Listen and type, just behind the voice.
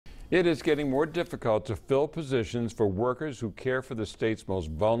It is getting more difficult to fill positions for workers who care for the state's most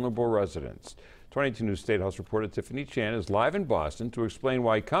vulnerable residents. 22 News State House reporter Tiffany Chan is live in Boston to explain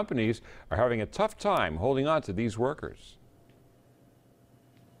why companies are having a tough time holding on to these workers.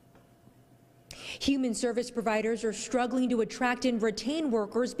 Human service providers are struggling to attract and retain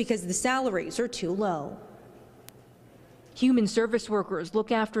workers because the salaries are too low. Human service workers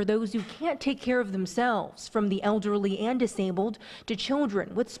look after those who can't take care of themselves, from the elderly and disabled to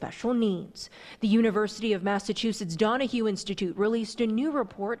children with special needs. The University of Massachusetts Donahue Institute released a new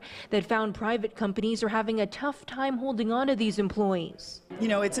report that found private companies are having a tough time holding on to these employees. You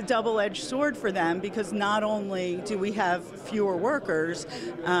know, it's a double-edged sword for them because not only do we have fewer workers,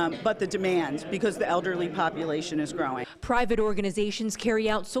 but the demand, because the elderly population is growing. Private organizations carry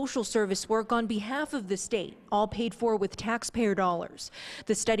out social service work on behalf of the state, all paid for with taxpayer dollars.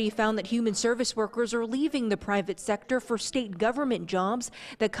 The study found that human service workers are leaving the private sector for state government jobs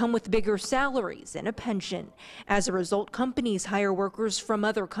that come with bigger salaries and a pension. As a result, companies hire workers from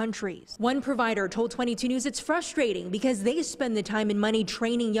other countries. One provider told 22 News it's frustrating because they spend the time and money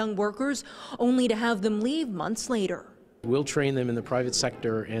training young workers only to have them leave months later. We'll train them in the private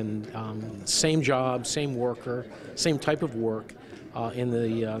sector and same job, same worker, same type of work. In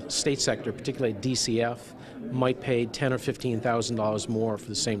the state sector, particularly DCF, might pay $10,000 or $15,000 more for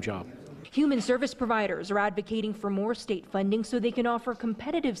the same job. Human service providers are advocating for more state funding so they can offer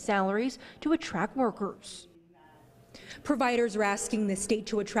competitive salaries to attract workers. Providers are asking the state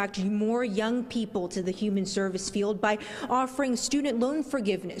to attract more young people to the human service field by offering student loan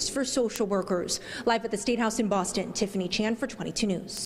forgiveness for social workers. Live at the State House in Boston, Tiffany Chan for 22 News.